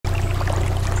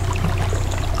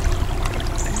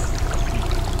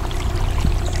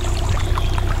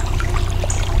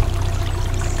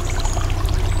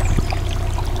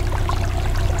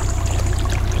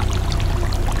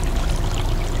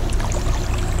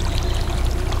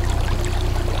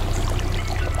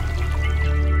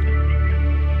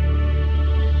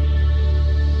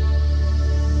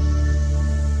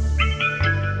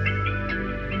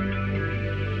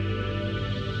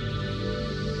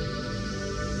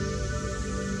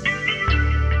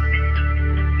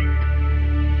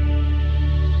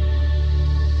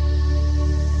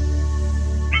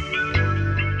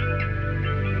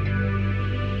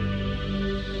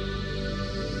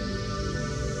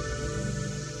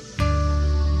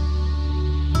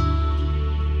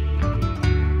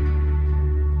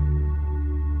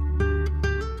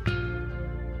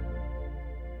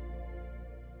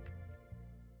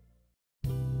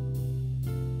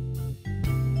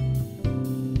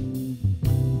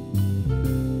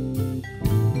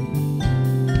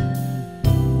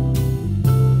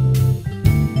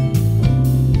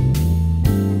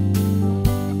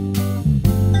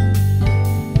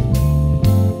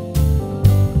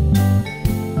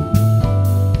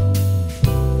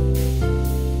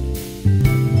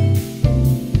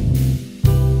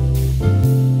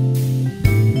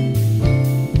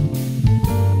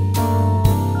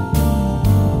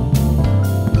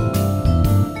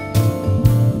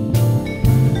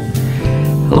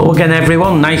again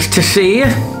everyone, nice to see you.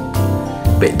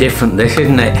 Bit different this,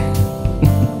 isn't it?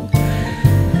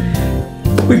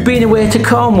 We've been away to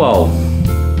Cornwall,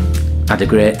 had a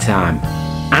great time,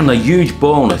 and a huge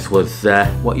bonus was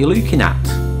what you're looking at.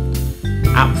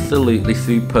 Absolutely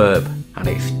superb, and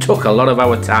it's took a lot of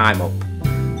our time up.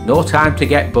 No time to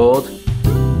get bored,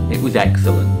 it was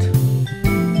excellent.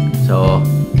 So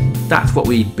that's what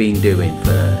we've been doing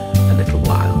for a little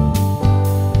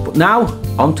while. But now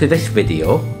onto this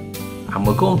video, and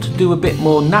we're going to do a bit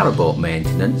more narrowboat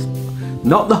maintenance.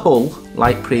 Not the hull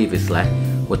like previously,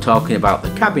 we're talking about the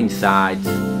cabin sides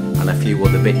and a few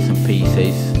other bits and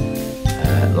pieces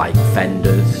like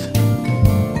fenders,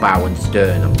 bow and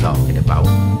stern I'm talking about,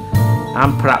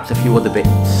 and perhaps a few other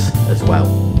bits as well.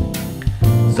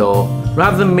 So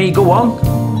rather than me go on,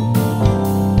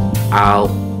 I'll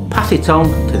pass it on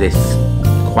to this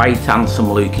quite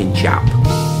handsome looking chap.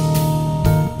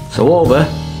 So over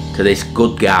to this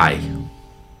good guy.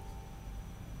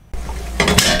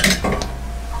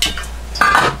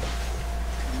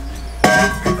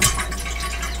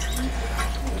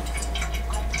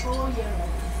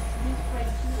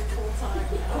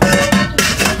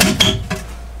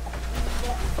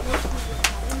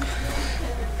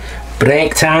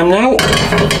 Break time now.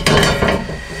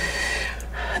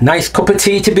 Nice cup of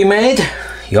tea to be made.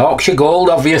 Yorkshire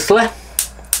Gold obviously.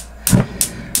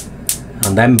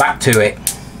 And then back to it.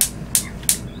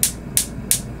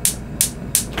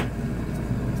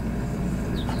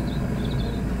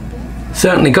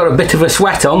 Certainly got a bit of a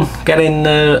sweat on getting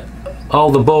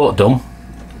all the boat done.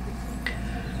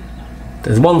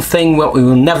 There's one thing what we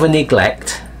will never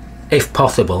neglect if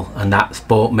possible, and that's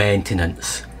boat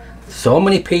maintenance. So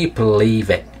many people leave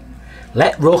it,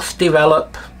 let rust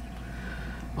develop,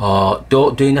 or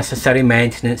don't do necessary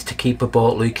maintenance to keep a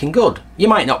boat looking good. You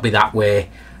might not be that way,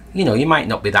 you know, you might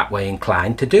not be that way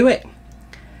inclined to do it,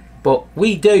 but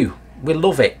we do. We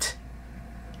love it,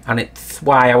 and it's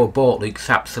why our boat looks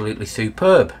absolutely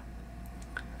superb.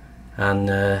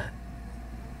 And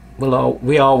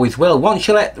we always will. Once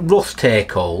you let rust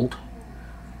take hold,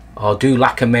 or do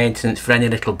lack of maintenance for any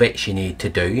little bits you need to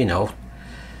do, you know,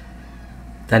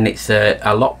 then it's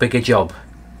a lot bigger job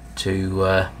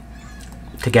to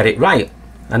get it right.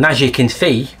 And as you can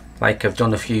see, like I've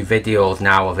done a few videos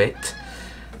now of it,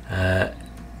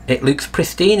 it looks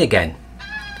pristine again.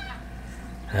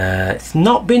 It's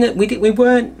not been, we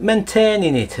weren't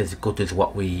maintaining it as good as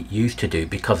what we used to do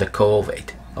because of COVID,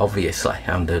 obviously,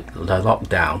 and the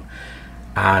lockdown,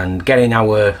 and getting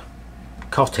our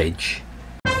cottage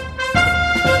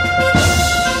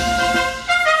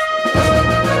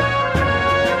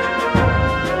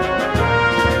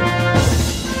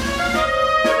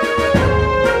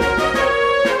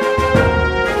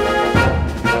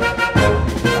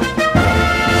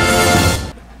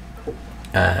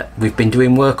we've been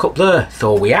doing work up there,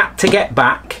 so we had to get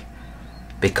back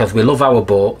because we love our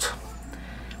boat.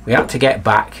 We had to get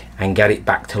back and get it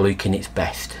back to looking its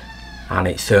best, and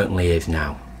it certainly is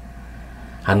now.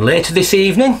 And later this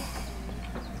evening,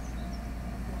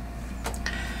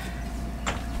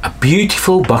 a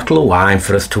beautiful bottle of wine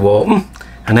for us to open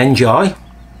and enjoy.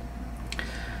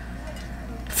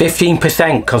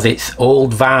 15% because it's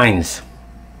old vines.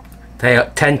 They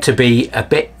tend to be a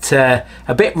bit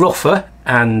rougher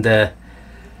and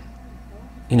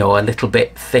you know, a little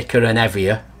bit thicker and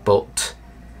heavier, but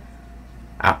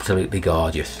absolutely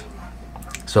gorgeous.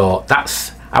 So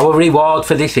that's our reward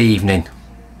for this evening.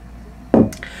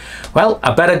 Well,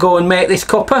 I better go and make this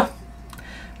cuppa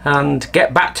and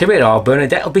get back to it, or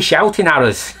Bernadette will be shouting at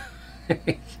us.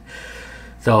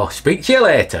 So speak to you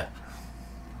later.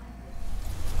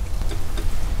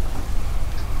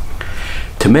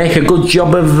 To make a good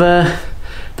job of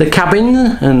the cabin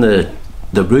and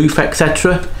the roof,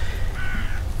 etc.,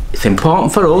 it's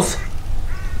important for us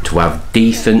to have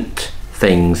decent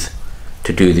things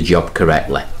to do the job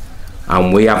correctly,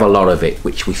 and we have a lot of it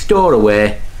which we store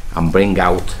away and bring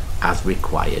out as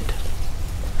required.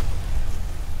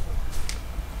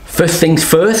 First things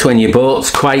first, when your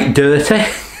boat's quite dirty,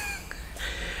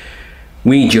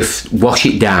 we just wash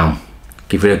it down,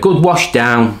 give it a good wash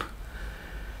down,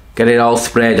 get it all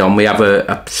sprayed on. We have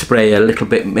a spray a little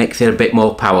bit, makes it a bit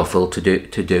more powerful to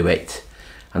do it,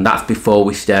 and that's before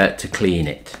we start to clean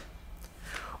it.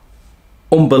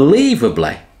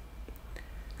 Unbelievably,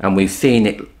 and we've seen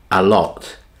it a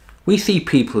lot, we see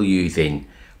people using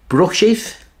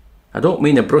brushes. I don't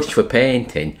mean a brush for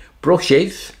painting,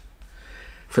 brushes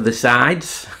for the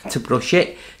sides to brush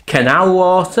it, canal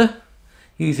water,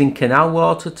 using canal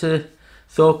water to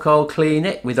so-called clean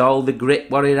it with all the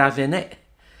grit what it has in it.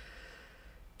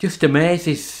 Just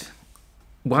amazes,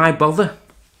 why bother?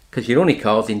 because you're only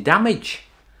causing damage.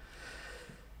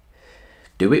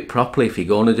 Do it properly if you're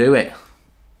going to do it.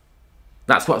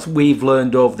 That's what we've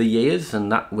learned over the years,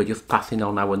 and that we're just passing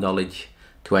on our knowledge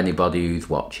to anybody who's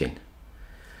watching.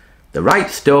 The right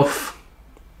stuff,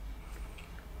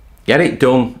 get it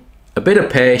done, a bit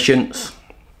of patience,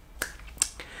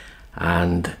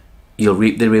 and you'll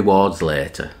reap the rewards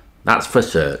later. That's for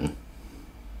certain.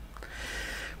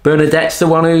 Bernadette's the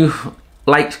one who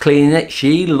likes cleaning it.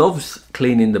 She loves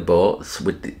cleaning the boats,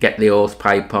 get the hose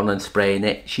pipe on and spraying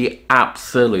it. She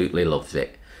absolutely loves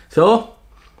it. So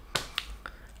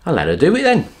I'll let her do it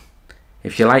then.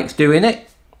 If she likes doing it,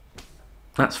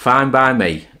 that's fine by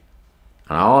me.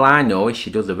 And all I know is she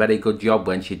does a very good job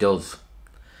when she does.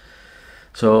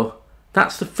 So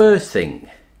that's the first thing.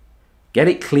 Get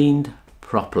it cleaned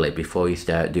properly before you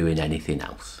start doing anything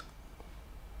else.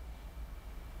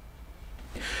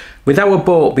 With our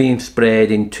boat being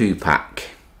sprayed in 2-pack,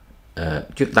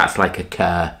 that's like a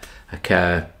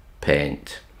car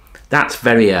paint. That's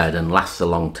very hard and lasts a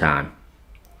long time.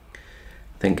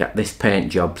 I think this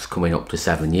paint job's coming up to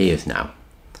 7 years now,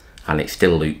 and it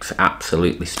still looks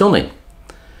absolutely stunning.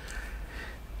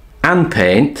 And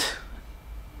paint,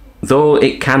 though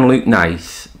it can look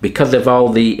nice, because of all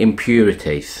the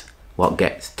impurities what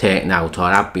gets taken out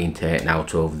or have been taken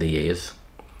out over the years,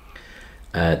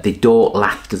 they don't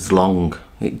last as long.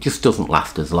 It just doesn't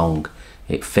last as long.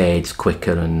 It fades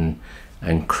quicker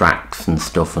and cracks and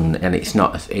stuff, and it's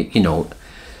not, you know,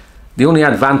 the only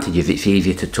advantage is it's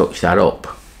easier to touch that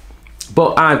up.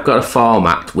 But I've got a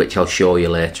format which I'll show you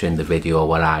later in the video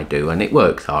what I do, and it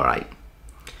works alright.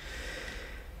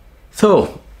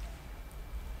 So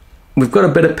we've got a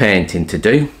bit of painting to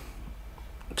do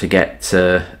to get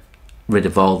rid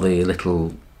of all the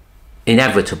little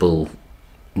inevitable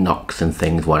knocks and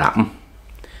things what happen.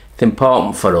 It's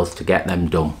important for us to get them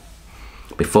done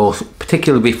before,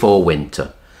 particularly before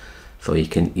winter, so we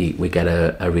get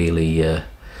a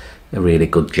really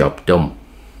good job done.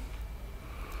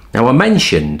 Now, I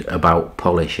mentioned about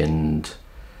polish and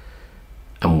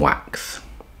wax.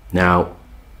 Now,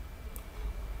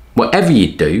 whatever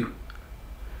you do,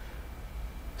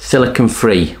 silicone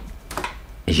free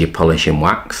is your polish and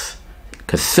wax,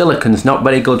 because silicone's not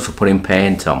very good for putting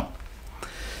paint on.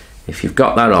 If you've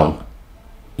got that on,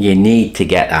 you need to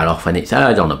get that off, and it's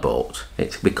hard on a boat.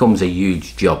 It becomes a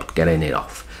huge job getting it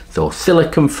off. So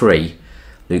silicone free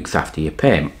looks after your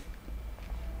paint.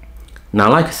 Now,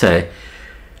 like I say,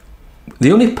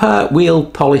 the only part we'll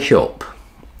polish up,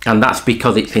 and that's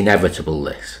because it's inevitable,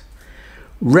 this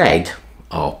red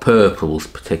or purples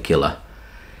particular,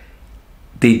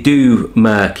 they do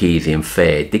mark easy and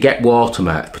fade. They get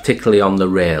watermarks, particularly on the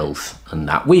rails and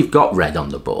that. We've got red on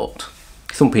the boat.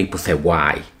 Some people say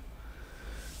why,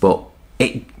 but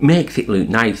it makes it look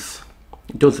nice.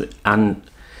 It does, and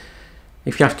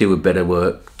if you have to do a bit of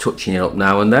work touching it up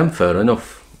now and then, fair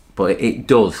enough, but it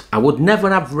does. I would never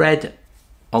have red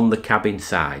on the cabin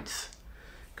sides,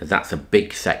 because that's a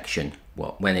big section.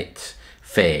 When it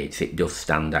fades, it does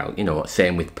stand out, you know.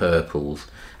 Same with purples,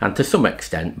 and to some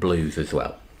extent blues as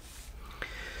well.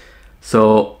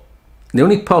 So the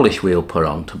only polish we'll put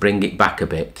on to bring it back a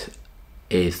bit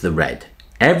is the red.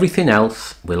 Everything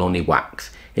else will only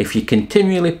wax. If you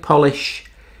continually polish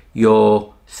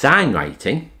your sign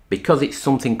writing, because it's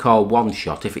something called one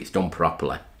shot if it's done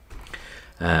properly,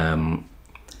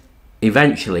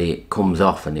 eventually it comes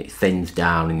off and it thins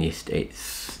down, and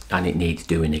it needs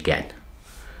doing again,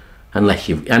 unless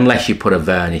you put a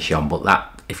varnish on. But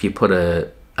that, if you put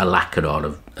a lacquer or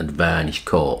a varnish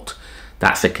coat,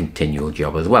 that's a continual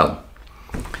job as well.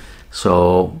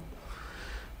 So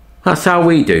that's how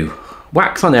we do.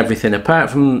 Wax on everything apart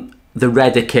from the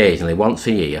red. Occasionally, once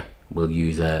a year, we'll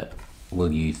use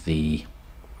the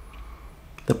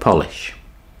polish.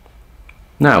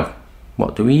 Now,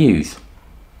 what do we use?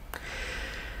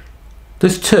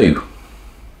 There's two,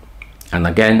 and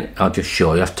again I'll just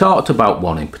show you. I've talked about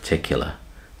one in particular,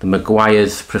 the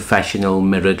Meguiar's Professional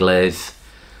Mirror Glaze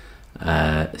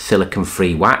silicone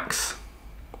free wax.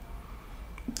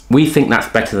 We think that's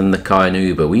better than the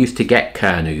Carnauba. We used to get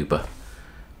Carnauba,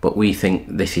 but we think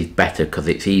this is better because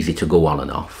it's easy to go on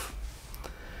and off.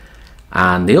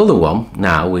 And the other one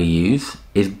now we use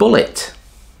is Bullet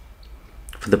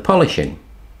for the polishing.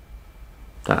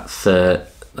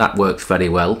 That works very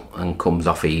well and comes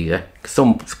off easy,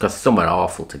 because some are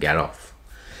awful to get off.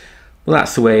 Well,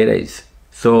 that's the way it is.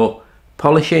 So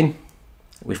polishing,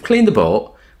 we've cleaned the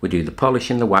boat, we do the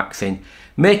polishing, the waxing,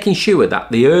 making sure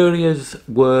that the areas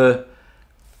where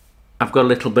I've got a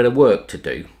little bit of work to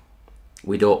do,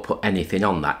 we don't put anything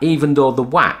on that, even though the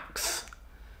wax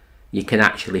you can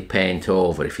actually paint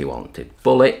over if you wanted.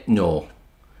 Bullet, no.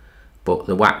 but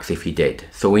the wax if you did.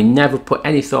 So we never put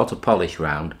any sort of polish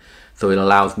round, so it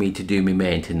allows me to do my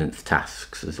maintenance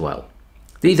tasks as well.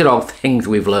 These are all things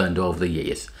we've learned over the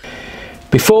years.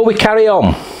 Before we carry on,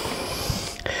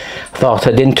 I thought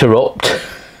I'd interrupt.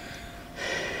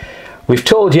 We've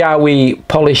told you how we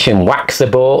polish and wax the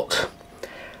boat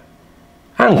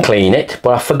and clean it,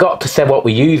 but I forgot to say what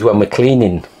we use when we're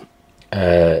cleaning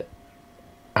our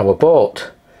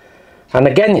boat. And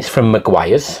again, it's from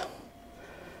Maguire's,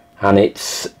 and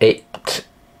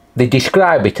they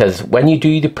describe it as when you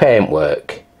do the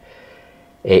paintwork,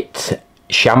 it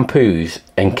shampoos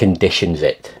and conditions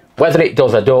it. Whether it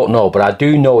does, I don't know, but I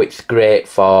do know it's great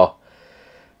for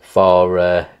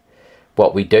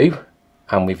what we do,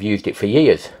 and we've used it for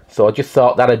years. So I just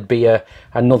thought that'd be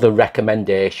another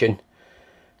recommendation,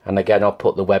 and again I'll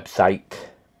put the website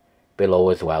below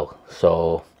as well.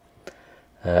 So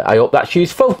I hope that's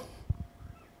useful.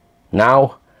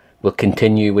 Now we'll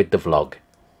continue with the vlog.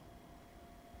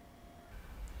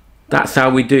 That's how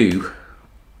we do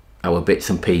our bits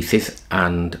and pieces,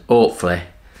 and hopefully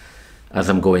as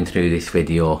I'm going through this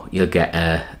video you'll get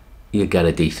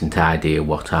a decent idea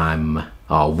what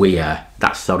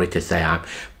that's sorry to say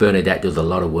Bernadette does a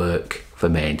lot of work for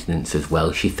maintenance as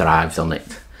well. She thrives on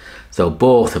it, so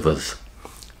both of us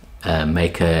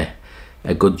make a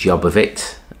good job of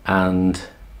it and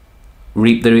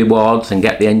reap the rewards and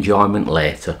get the enjoyment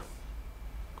later.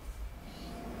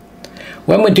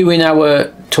 When we're doing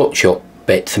our touch-up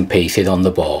bits and pieces on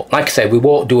the boat, like I said, we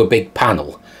won't do a big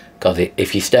panel, because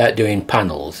if you start doing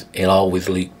panels it'll always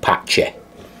look patchy.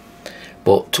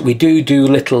 But we do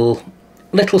little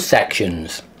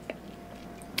sections,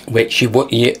 which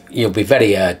you'll be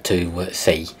very hard to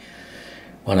see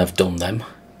when I've done them.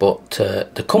 But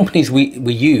the companies we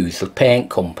use, the paint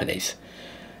companies,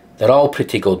 they're all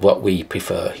pretty good. What we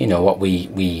prefer, you know, what we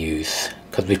use,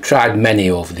 because we've tried many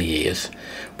over the years.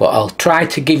 But I'll try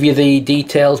to give you the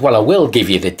details. Well, I will give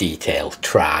you the details.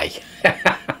 Try.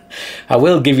 I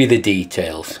will give you the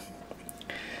details.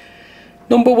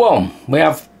 Number one, we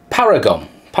have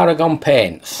Paragon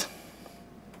paints,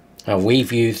 and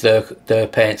we've used their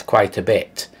paints quite a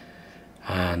bit,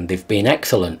 and they've been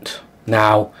excellent.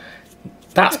 Now,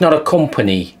 that's not a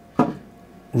company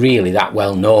really that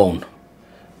well known,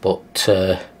 but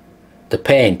the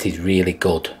paint is really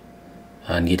good,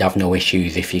 and you'd have no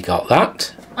issues if you got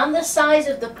that. And the size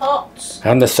of the pots.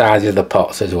 And the size of the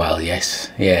pots as well, yes.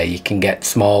 Yeah, you can get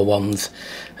small ones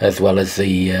as well as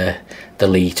the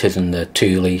litres and the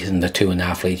 2 litres and the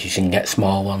 2.5 litres. You can get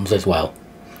small ones as well.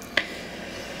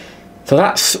 So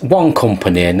that's one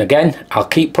company, and again I'll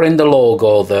keep putting the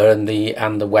logo there and the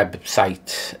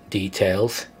website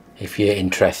details if you're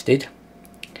interested.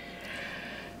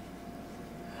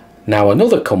 Now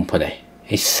another company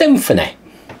is Symphony.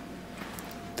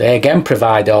 They again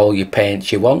provide all your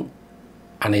paints you want,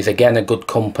 and is again a good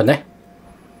company,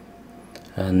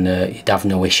 and you'd have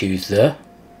no issues there.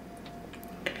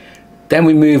 Then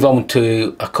we move on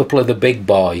to a couple of the big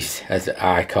boys, as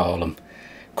I call them.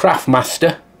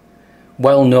 Craftmaster,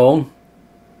 well known.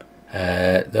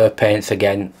 Their paints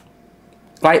again,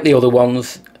 like the other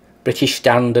ones, British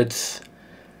standards.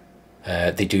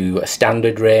 They do a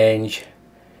standard range.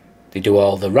 They do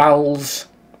all the RALs,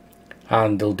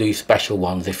 and they'll do special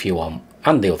ones if you want,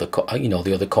 and the other,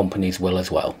 the other companies will as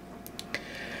well.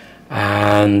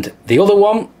 And the other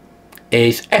one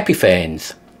is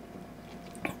Epiphanes.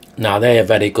 Now they are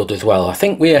very good as well. I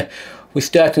think we're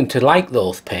starting to like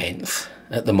those paints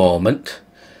at the moment,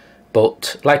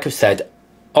 but like I've said,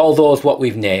 all those what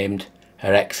we've named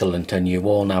are excellent, and you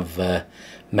won't have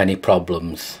many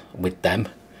problems with them.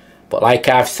 But like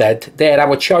I've said, they're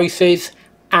our choices,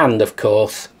 and of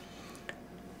course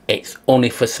it's only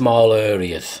for small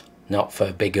areas, not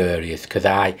for big areas, because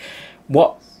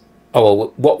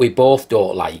what we both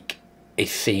don't like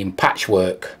is seeing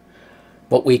patchwork,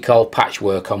 what we call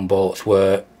patchwork on boats,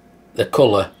 where the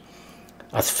colour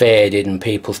has faded and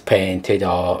people's painted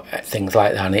or things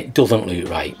like that, and it doesn't look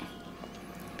right.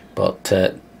 But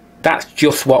that's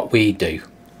just what we do,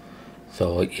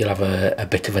 so you'll have a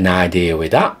bit of an idea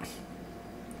with that.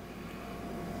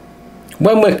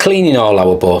 When we're cleaning all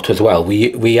our boat as well,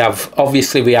 we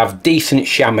have decent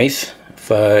chamois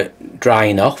for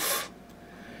drying off.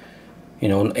 You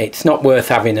know, it's not worth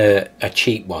having a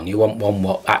cheap one. You want one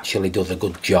what actually does a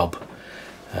good job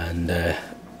and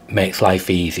makes life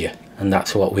easier, and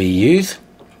that's what we use.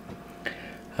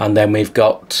 And then we've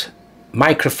got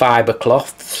microfiber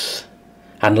cloths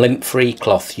and lint-free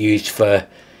cloths used for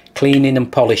cleaning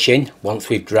and polishing once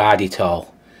we've dried it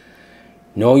all.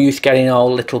 No use getting all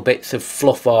little bits of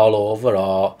fluff all over,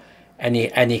 or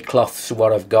any cloths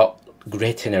what I've got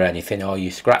gritting or anything, or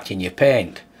you're scratching your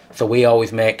paint. So we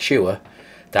always make sure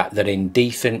that they're in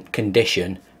decent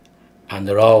condition and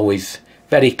they're always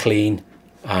very clean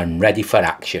and ready for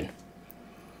action.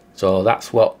 So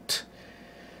that's what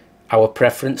our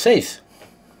preference is.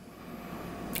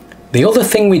 The other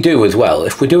thing we do as well,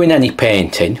 if we're doing any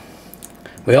painting,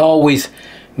 we always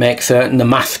make certain the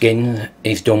masking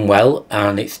is done well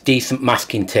and it's decent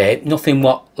masking tape, nothing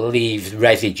what leaves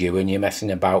residue when you're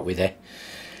messing about with it.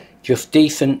 Just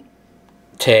decent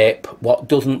tape what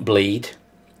doesn't bleed,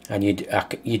 and you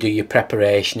do your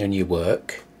preparation and your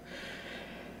work.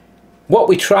 What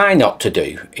we try not to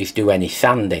do is do any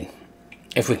sanding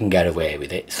if we can get away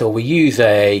with it. So we use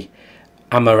a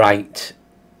Amorite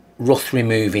rust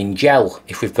removing gel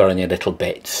if we've got any little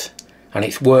bits, and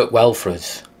it's worked well for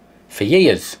us for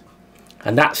years,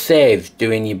 and that saves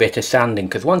doing your bit of sanding,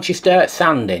 because once you start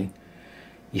sanding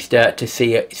you start to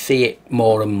see it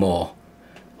more and more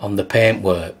on the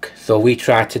paintwork. So we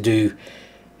try to do,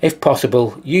 if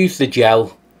possible, use the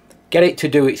gel, get it to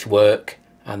do its work,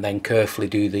 and then carefully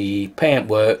do the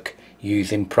paintwork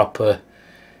using proper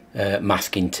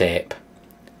masking tape,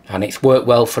 and it's worked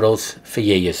well for us for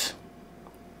years.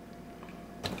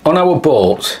 On our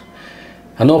boat,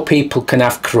 I know people can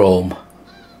have chrome,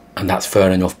 and that's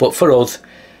fair enough, but for us,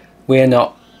 we're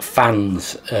not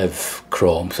fans of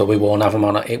chrome, so we won't have them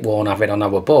on it. Won't have it on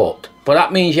our boat. But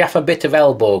that means you have a bit of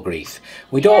elbow grease.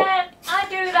 We don't. Yeah, I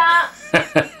do that.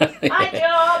 My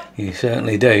job. You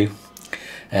certainly do.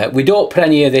 We don't put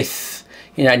any of this,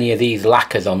 you know, any of these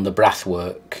lacquers on the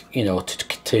brasswork, you know,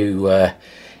 to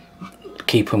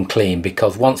keep them clean,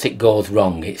 because once it goes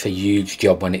wrong, it's a huge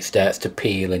job when it starts to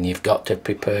peel, and you've got to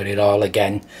prepare it all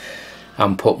again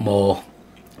and put more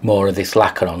of this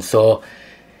lacquer on. So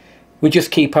we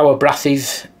just keep our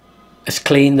brasses as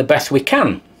clean the best we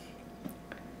can,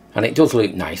 and it does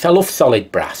look nice. I love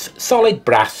solid brass. Solid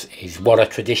brass is what a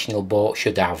traditional boat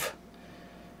should have,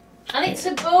 And it's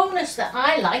a bonus that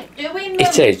I like doing them.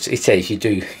 It is,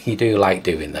 you do like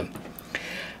doing them.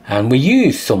 And we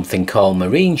use something called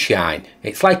marine shine.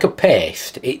 It's like a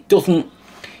paste. It doesn't,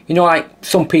 you know, like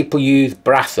some people use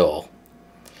brasso,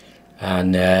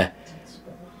 and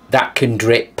that can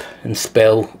drip and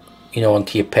spill, you know,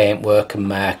 onto your paintwork and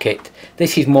mark it.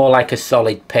 This is more like a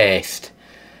solid paste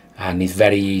and is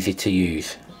very easy to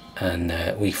use,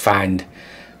 and we find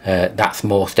that's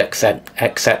most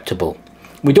acceptable.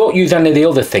 We don't use any of the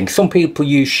other things. Some people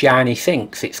use shiny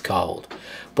sinks, it's called,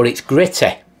 but it's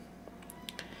gritty,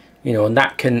 you know, and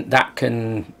that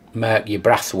can mark your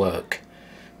brass work,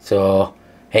 so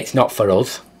it's not for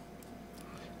us.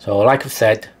 So like I've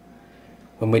said,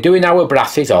 when we're doing our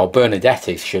brasses, or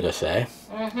Bernadette's should I say,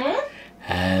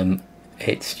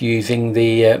 it's using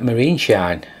the marine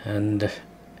shine, and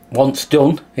once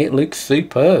done it looks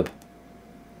superb.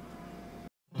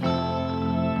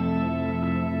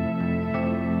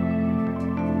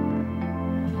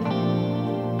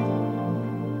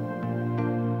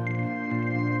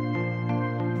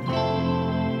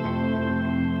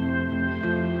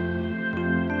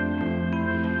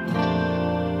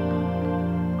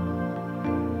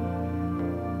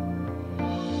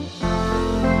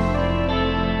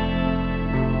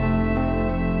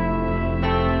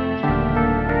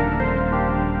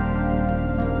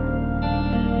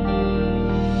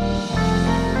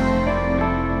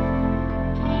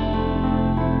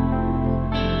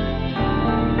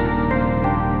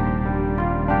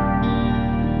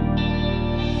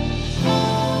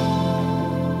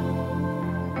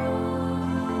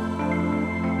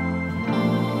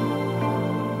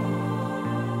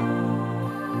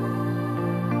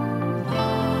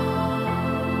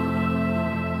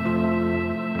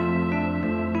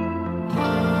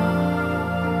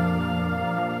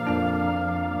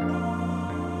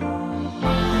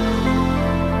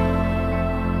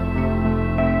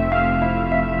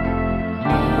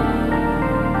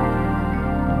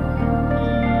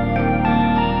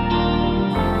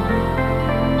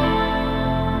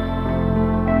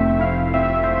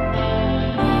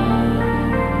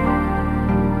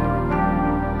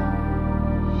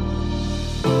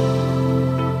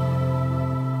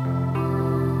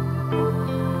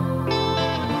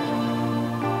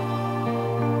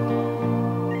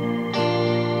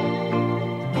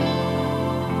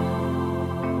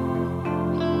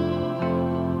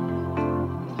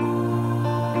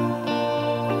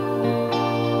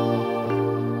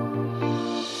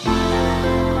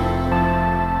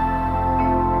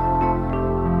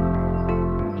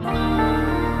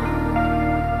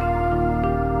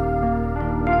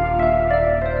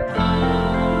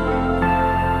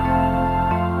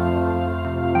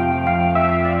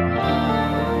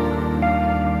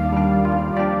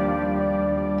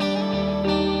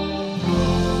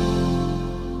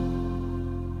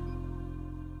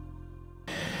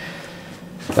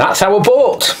 That's our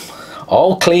boat,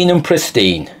 all clean and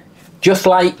pristine, just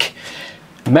like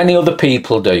many other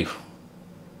people do.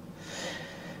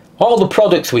 All the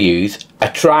products we use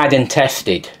are tried and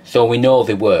tested, so we know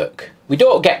they work. We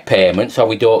don't get payments or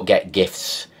we don't get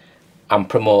gifts and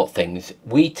promote things.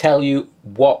 We tell you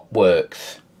what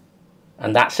works,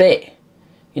 and that's it.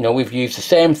 You know, we've used the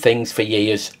same things for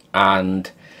years, and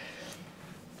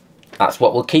that's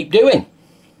what we'll keep doing.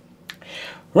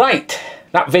 Right,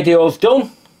 that video's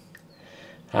done,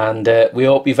 and we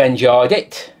hope you've enjoyed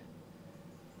it,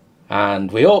 and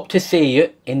we hope to see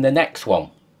you in the next one.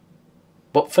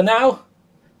 But for now,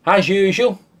 as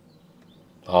usual,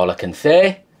 all I can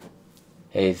say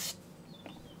is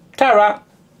ta-ra.